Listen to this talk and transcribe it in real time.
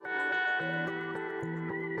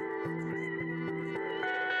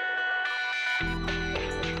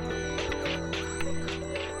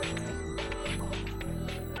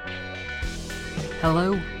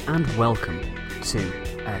Hello and welcome to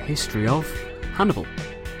A History of Hannibal,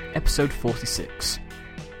 episode 46,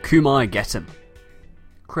 Cumae Get 'Em.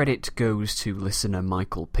 Credit goes to listener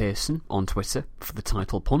Michael Pearson on Twitter for the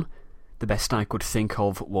title pun. The best I could think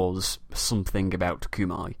of was something about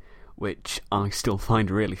Cumae, which I still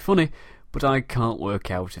find really funny, but I can't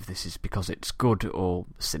work out if this is because it's good or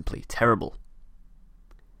simply terrible.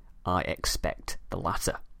 I expect the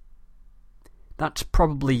latter. That's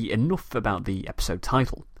probably enough about the episode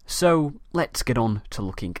title, so let's get on to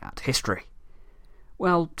looking at history.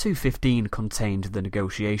 Well, 215 contained the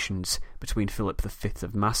negotiations between Philip V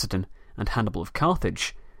of Macedon and Hannibal of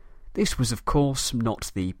Carthage. This was of course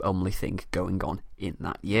not the only thing going on in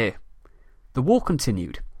that year. The war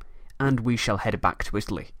continued, and we shall head back to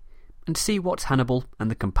Italy and see what Hannibal and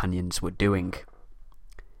the companions were doing.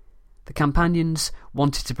 The companions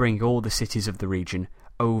wanted to bring all the cities of the region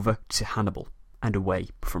over to Hannibal and away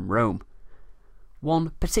from Rome. One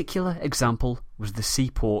particular example was the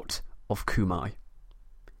seaport of Cumae.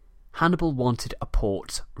 Hannibal wanted a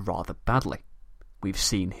port rather badly. We've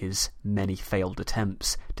seen his many failed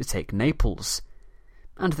attempts to take Naples,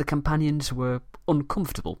 and the companions were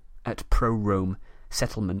uncomfortable at pro-Rome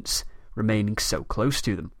settlements remaining so close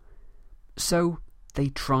to them. So they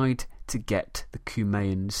tried to get the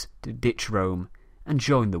Cumaeans to ditch Rome and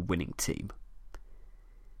join the winning team.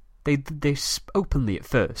 They did this openly at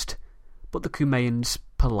first, but the Cumaeans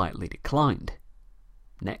politely declined.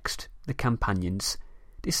 Next, the companions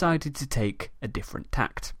decided to take a different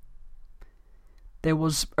tact. There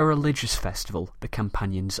was a religious festival the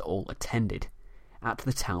companions all attended at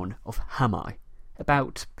the town of Hamae,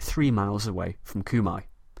 about 3 miles away from Cumae.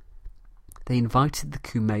 They invited the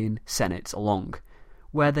Cumaean Senate along,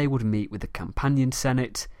 where they would meet with the companion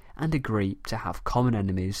Senate and agree to have common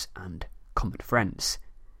enemies and common friends.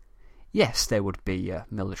 Yes, there would be a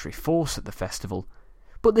military force at the festival,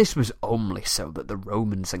 but this was only so that the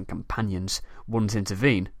Romans and companions wouldn't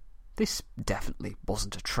intervene. This definitely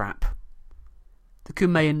wasn't a trap. The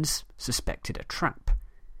Cumaeans suspected a trap.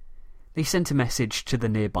 They sent a message to the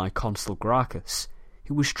nearby consul Gracchus,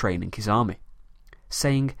 who was training his army,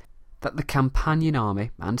 saying that the companion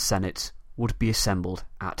army and senate would be assembled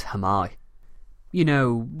at Hamae. You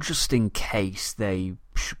know, just in case they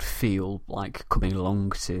should feel like coming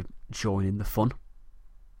along to join in the fun.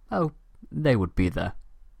 Oh, they would be there.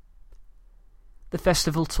 The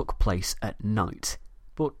festival took place at night,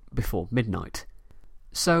 but before midnight.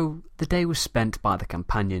 So the day was spent by the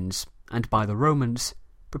companions and by the Romans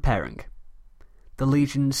preparing. The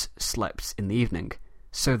legions slept in the evening,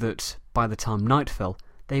 so that by the time night fell,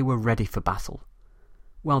 they were ready for battle,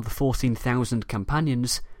 while the 14,000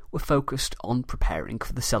 companions were focused on preparing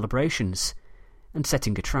for the celebrations and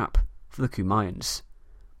setting a trap for the Cumaeans,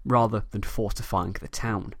 rather than fortifying the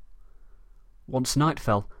town. Once night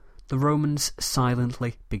fell, the Romans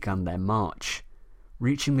silently began their march,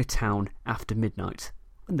 reaching the town after midnight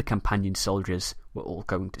when the companion soldiers were all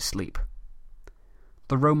going to sleep.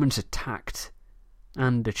 The Romans attacked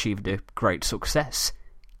and achieved a great success,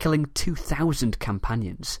 killing 2,000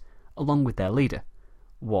 companions, along with their leader,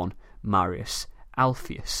 one Marius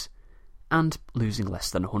Alpheus, and losing less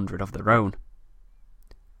than 100 of their own.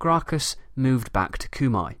 Gracchus moved back to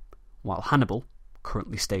Cumae, while Hannibal,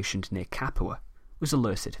 currently stationed near Capua, was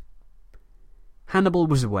alerted. Hannibal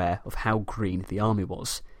was aware of how green the army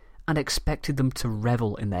was, and expected them to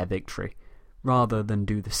revel in their victory, rather than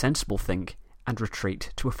do the sensible thing and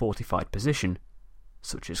retreat to a fortified position,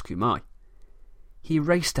 such as Cumae. He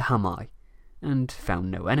raced to Hamae, and found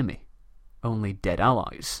no enemy, only dead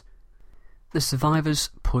allies. The survivors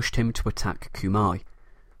pushed him to attack Cumae,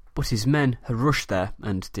 but his men had rushed there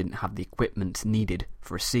and didn't have the equipment needed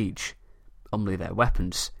for a siege, only their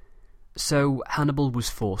weapons. So Hannibal was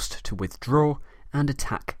forced to withdraw and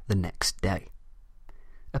attack the next day.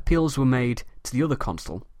 Appeals were made to the other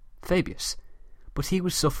consul, Fabius, but he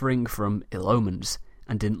was suffering from ill omens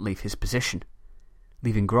and didn't leave his position,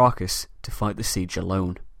 leaving Gracchus to fight the siege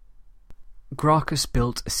alone. Gracchus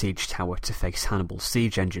built a siege tower to face Hannibal's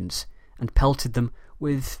siege engines and pelted them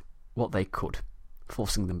with what they could,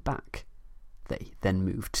 forcing them back. They then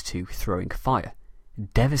moved to throwing fire,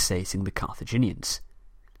 devastating the Carthaginians,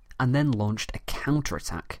 and then launched a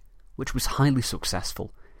counterattack, which was highly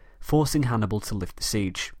successful, forcing Hannibal to lift the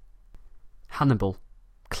siege. Hannibal,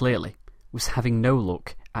 clearly, was having no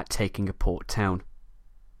luck at taking a port town.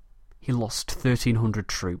 He lost 1,300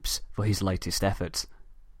 troops for his latest efforts.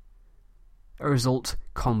 A result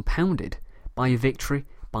compounded by a victory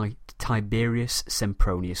by Tiberius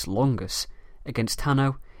Sempronius Longus against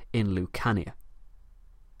Hanno in Lucania,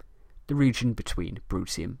 the region between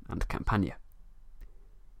Bruttium and Campania.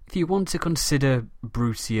 If you want to consider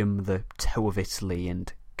Bruttium the toe of Italy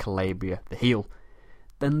and Calabria the heel,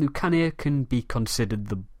 then Lucania can be considered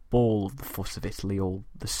the ball of the foot of Italy or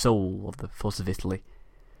the sole of the foot of Italy,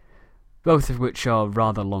 both of which are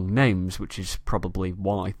rather long names, which is probably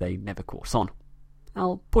why they never caught on.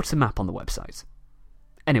 I'll put a map on the website.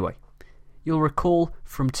 Anyway, you'll recall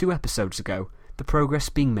from 2 episodes ago the progress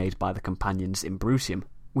being made by the companions in Bruttium.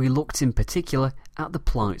 We looked in particular at the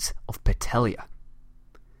plight of Petelia.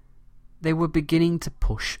 They were beginning to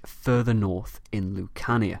push further north in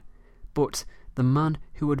Lucania, but the man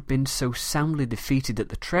who had been so soundly defeated at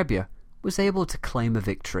the Trebia was able to claim a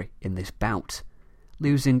victory in this bout,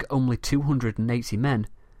 losing only 280 men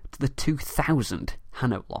to the 2,000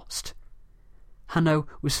 Hanno lost. Hanno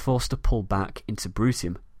was forced to pull back into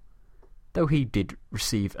Bruttium, though he did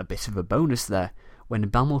receive a bit of a bonus there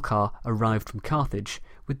when Bamilcar arrived from Carthage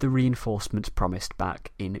with the reinforcements promised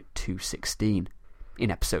back in 216, in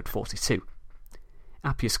episode 42.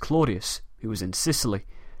 Appius Claudius, who was in Sicily,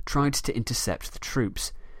 tried to intercept the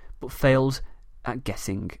troops, but failed at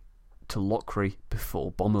getting to Locri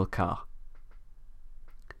before Bomilcar.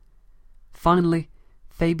 Finally,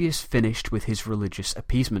 Fabius finished with his religious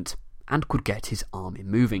appeasement, and could get his army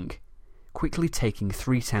moving, quickly taking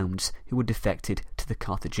 3 towns who were defected to the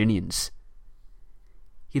Carthaginians.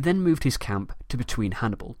 He then moved his camp to between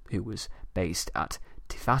Hannibal, who was based at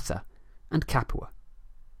Tifata, and Capua.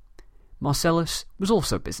 Marcellus was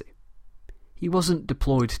also busy. He wasn't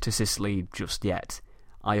deployed to Sicily just yet.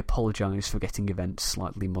 I apologise for getting events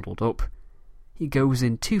slightly muddled up. He goes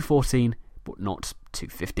in 214, but not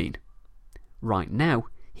 215. Right now,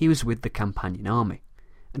 he was with the Campanian army,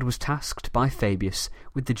 and was tasked by Fabius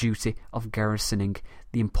with the duty of garrisoning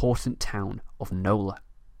the important town of Nola.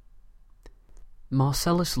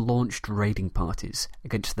 Marcellus launched raiding parties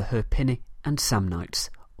against the Herpini and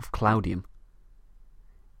Samnites of Claudium.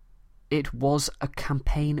 It was a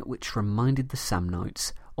campaign which reminded the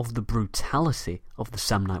Samnites of the brutality of the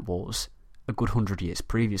Samnite Wars a good 100 years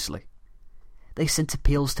previously. They sent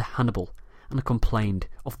appeals to Hannibal and complained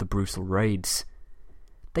of the brutal raids.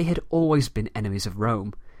 They had always been enemies of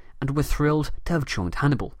Rome and were thrilled to have joined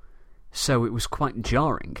Hannibal, so it was quite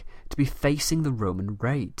jarring to be facing the Roman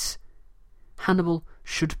raids. Hannibal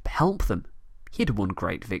should help them. He had won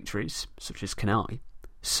great victories, such as Cannae,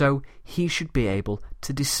 so he should be able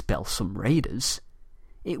to dispel some raiders.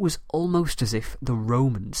 It was almost as if the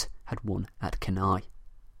Romans had won at Cannae.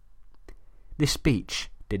 This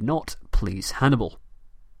speech did not please Hannibal.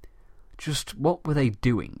 Just what were they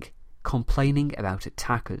doing? Complaining about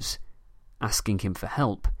attackers, asking him for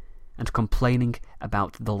help, and complaining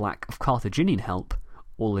about the lack of Carthaginian help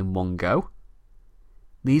all in one go?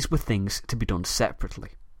 These were things to be done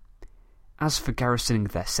separately. As for garrisoning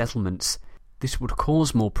their settlements, this would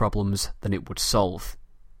cause more problems than it would solve.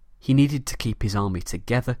 He needed to keep his army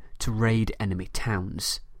together to raid enemy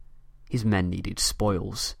towns. His men needed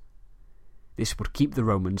spoils. This would keep the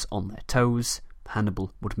Romans on their toes.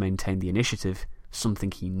 Hannibal would maintain the initiative,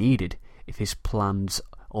 something he needed if his plans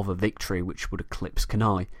of a victory which would eclipse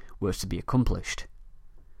Cannae were to be accomplished.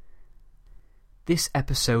 This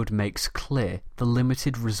episode makes clear the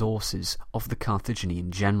limited resources of the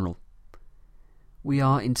Carthaginian general. We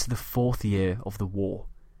are into the 4th year of the war,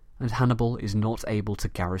 and Hannibal is not able to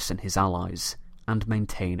garrison his allies and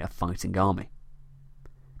maintain a fighting army.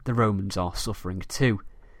 The Romans are suffering too,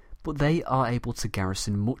 but they are able to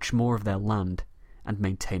garrison much more of their land and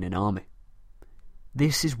maintain an army.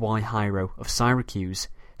 This is why Hiero of Syracuse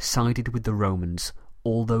sided with the Romans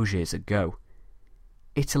all those years ago.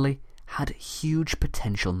 Italy had huge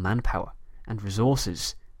potential manpower and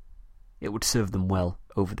resources. It would serve them well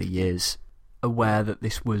over the years. Aware that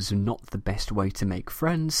this was not the best way to make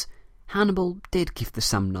friends, Hannibal did give the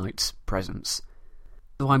Samnites presents,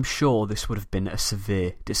 though I'm sure this would have been a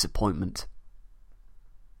severe disappointment.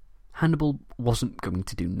 Hannibal wasn't going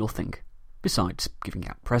to do nothing, besides giving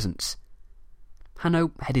out presents.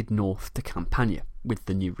 Hanno headed north to Campania with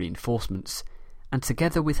the new reinforcements, and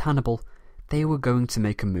together with Hannibal, they were going to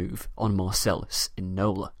make a move on Marcellus in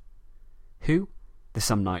Nola, who, the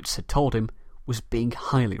Samnites had told him, was being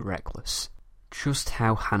highly reckless, just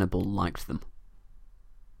how Hannibal liked them.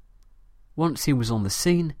 Once he was on the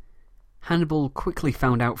scene, Hannibal quickly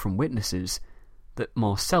found out from witnesses that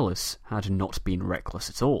Marcellus had not been reckless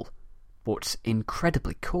at all, but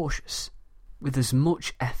incredibly cautious, with as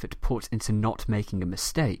much effort put into not making a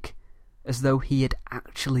mistake as though he had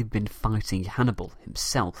actually been fighting Hannibal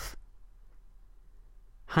himself.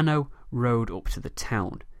 Hanno rode up to the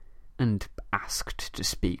town and asked to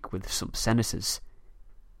speak with some senators.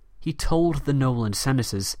 He told the Nolan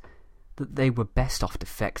senators that they were best off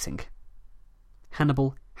defecting.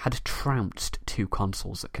 Hannibal had trounced 2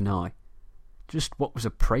 consuls at Cannae. Just what was a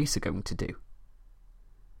praetor going to do?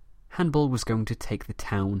 Hannibal was going to take the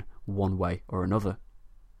town one way or another.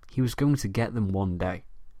 He was going to get them one day.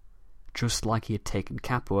 Just like he had taken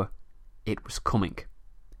Capua, it was coming.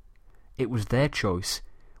 It was their choice,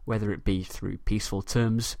 whether it be through peaceful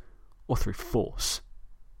terms or through force.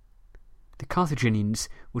 The Carthaginians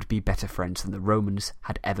would be better friends than the Romans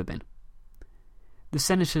had ever been. The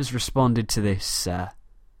senators responded to this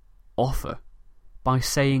offer by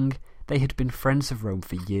saying they had been friends of Rome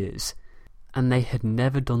for years, and they had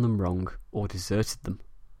never done them wrong or deserted them.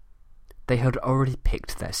 They had already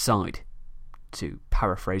picked their side. To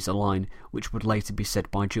paraphrase a line which would later be said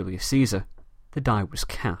by Julius Caesar, the die was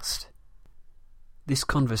cast. This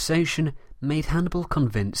conversation made Hannibal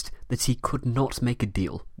convinced that he could not make a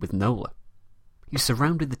deal with Nola. He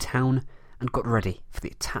surrounded the town and got ready for the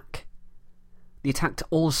attack. They attacked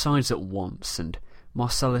all sides at once, and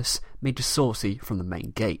Marcellus made a sortie from the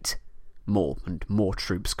main gate. More and more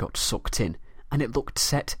troops got sucked in, and it looked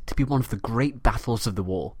set to be one of the great battles of the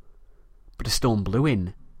war. But a storm blew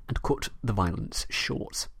in and cut the violence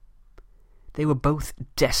short. They were both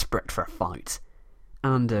desperate for a fight,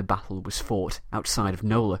 and a battle was fought outside of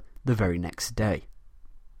Nola the very next day.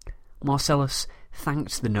 Marcellus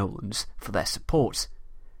thanked the Nolans for their support,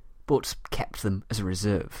 but kept them as a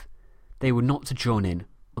reserve. They were not to join in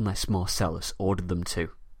unless Marcellus ordered them to.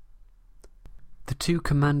 The 2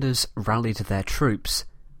 commanders rallied their troops,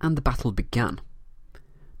 and the battle began.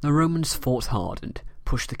 The Romans fought hard and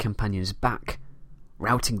pushed the Campanians back,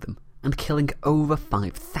 routing them and killing over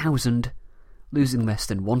 5,000, losing less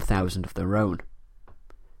than 1,000 of their own.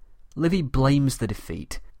 Livy blames the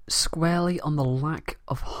defeat squarely on the lack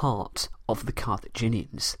of heart of the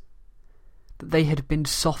Carthaginians, that they had been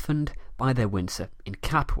softened by their winter in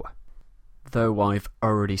Capua, though I've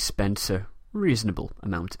already spent a reasonable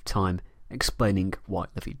amount of time explaining why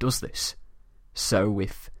Livy does this. So,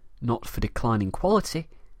 if not for declining quality,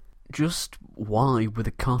 just why were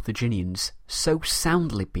the Carthaginians so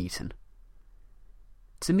soundly beaten?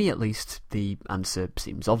 To me at least, the answer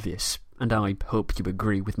seems obvious, and I hope you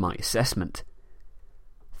agree with my assessment.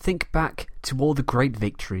 Think back to all the great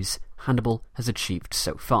victories Hannibal has achieved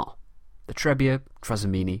so far: the Trebia,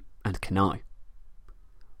 Trasimene, and Cannae.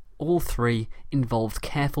 All 3 involved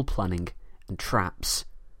careful planning and traps.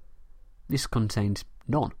 This contained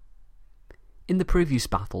none. In the previous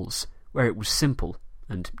battles, where it was simple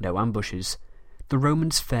and no ambushes, the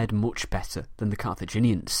Romans fared much better than the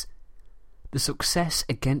Carthaginians. The success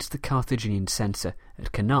against the Carthaginian centre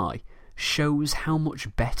at Cannae shows how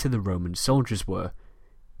much better the Roman soldiers were.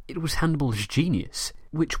 It was Hannibal's genius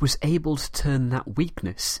which was able to turn that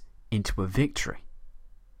weakness into a victory.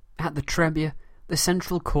 At the Trebia, the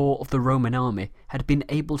central core of the Roman army had been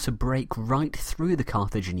able to break right through the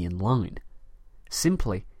Carthaginian line.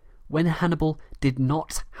 Simply, when Hannibal did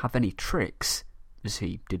not have any tricks, as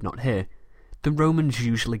he did not here, the Romans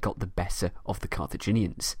usually got the better of the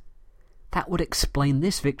Carthaginians. That would explain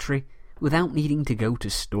this victory without needing to go to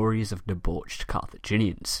stories of debauched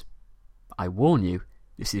Carthaginians. I warn you,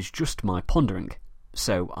 this is just my pondering,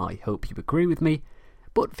 so I hope you agree with me,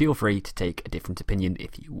 but feel free to take a different opinion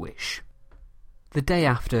if you wish. The day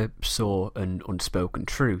after saw an unspoken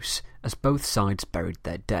truce as both sides buried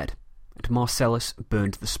their dead, and Marcellus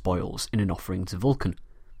burned the spoils in an offering to Vulcan,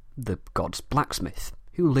 the god's blacksmith,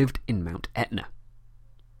 who lived in Mount Etna.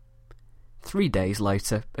 3 days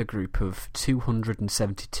later, a group of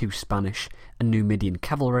 272 Spanish and Numidian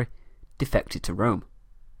cavalry defected to Rome.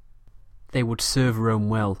 They would serve Rome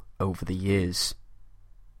well over the years.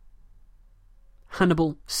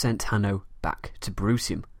 Hannibal sent Hanno back to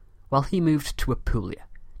Brutium, while he moved to Apulia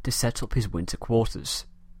to set up his winter quarters.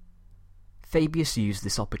 Fabius used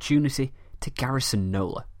this opportunity to garrison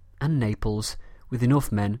Nola and Naples with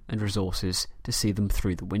enough men and resources to see them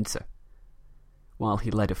through the winter, while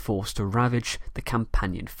he led a force to ravage the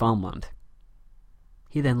Campanian farmland.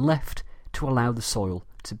 He then left to allow the soil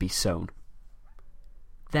to be sown.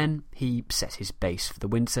 Then he set his base for the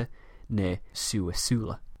winter near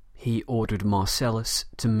Suessula. He ordered Marcellus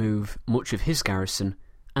to move much of his garrison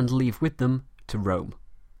and leave with them to Rome,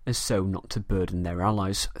 as so not to burden their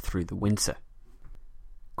allies through the winter.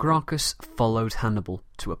 Gracchus followed Hannibal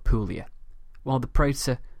to Apulia, while the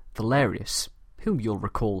praetor Valerius, whom you'll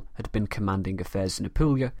recall had been commanding affairs in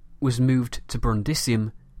Apulia, was moved to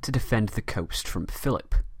Brundisium to defend the coast from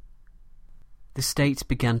Philip. The state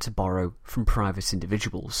began to borrow from private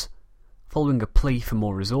individuals, following a plea for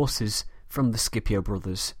more resources from the Scipio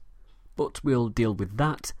brothers, but we'll deal with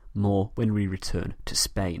that more when we return to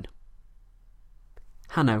Spain.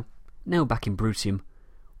 Hanno, now back in Brutium,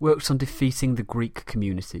 worked on defeating the Greek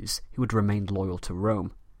communities who had remained loyal to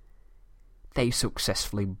Rome. They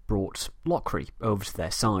successfully brought Locri over to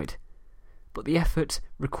their side, but the effort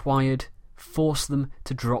required forced them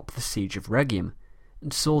to drop the siege of Rhegium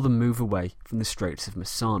and saw them move away from the Straits of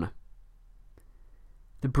Messana.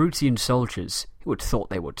 The Bruttian soldiers, who had thought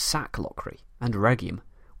they would sack Locri and Rhegium,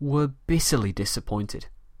 were bitterly disappointed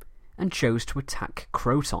and chose to attack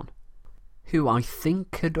Croton, who I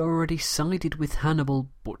think had already sided with Hannibal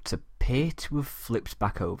but appear to have flipped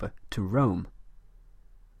back over to Rome.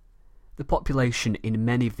 The population in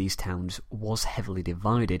many of these towns was heavily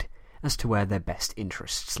divided as to where their best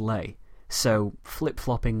interests lay, so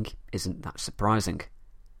flip-flopping isn't that surprising.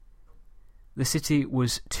 The city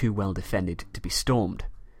was too well defended to be stormed,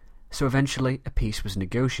 so eventually a peace was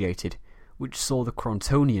negotiated which saw the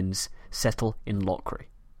Crotonians settle in Locri,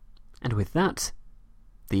 and with that,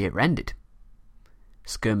 the year ended.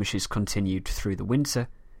 Skirmishes continued through the winter,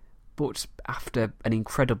 but after an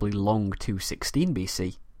incredibly long 216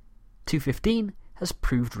 BC, 215 has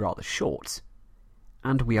proved rather short,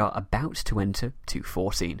 and we are about to enter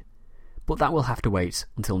 214, but that will have to wait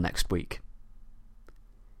until next week.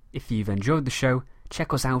 If you've enjoyed the show,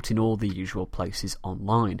 check us out in all the usual places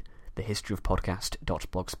online: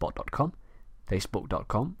 thehistoryofpodcast.blogspot.com,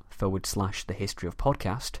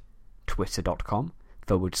 facebook.com/thehistoryofpodcast,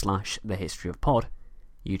 twitter.com/thehistoryofpod,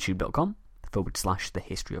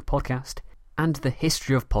 youtube.com/thehistoryofpodcast, and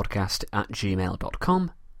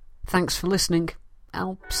thehistoryofpodcast@gmail.com. Thanks for listening.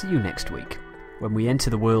 I'll see you next week when we enter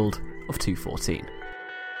the world of 214.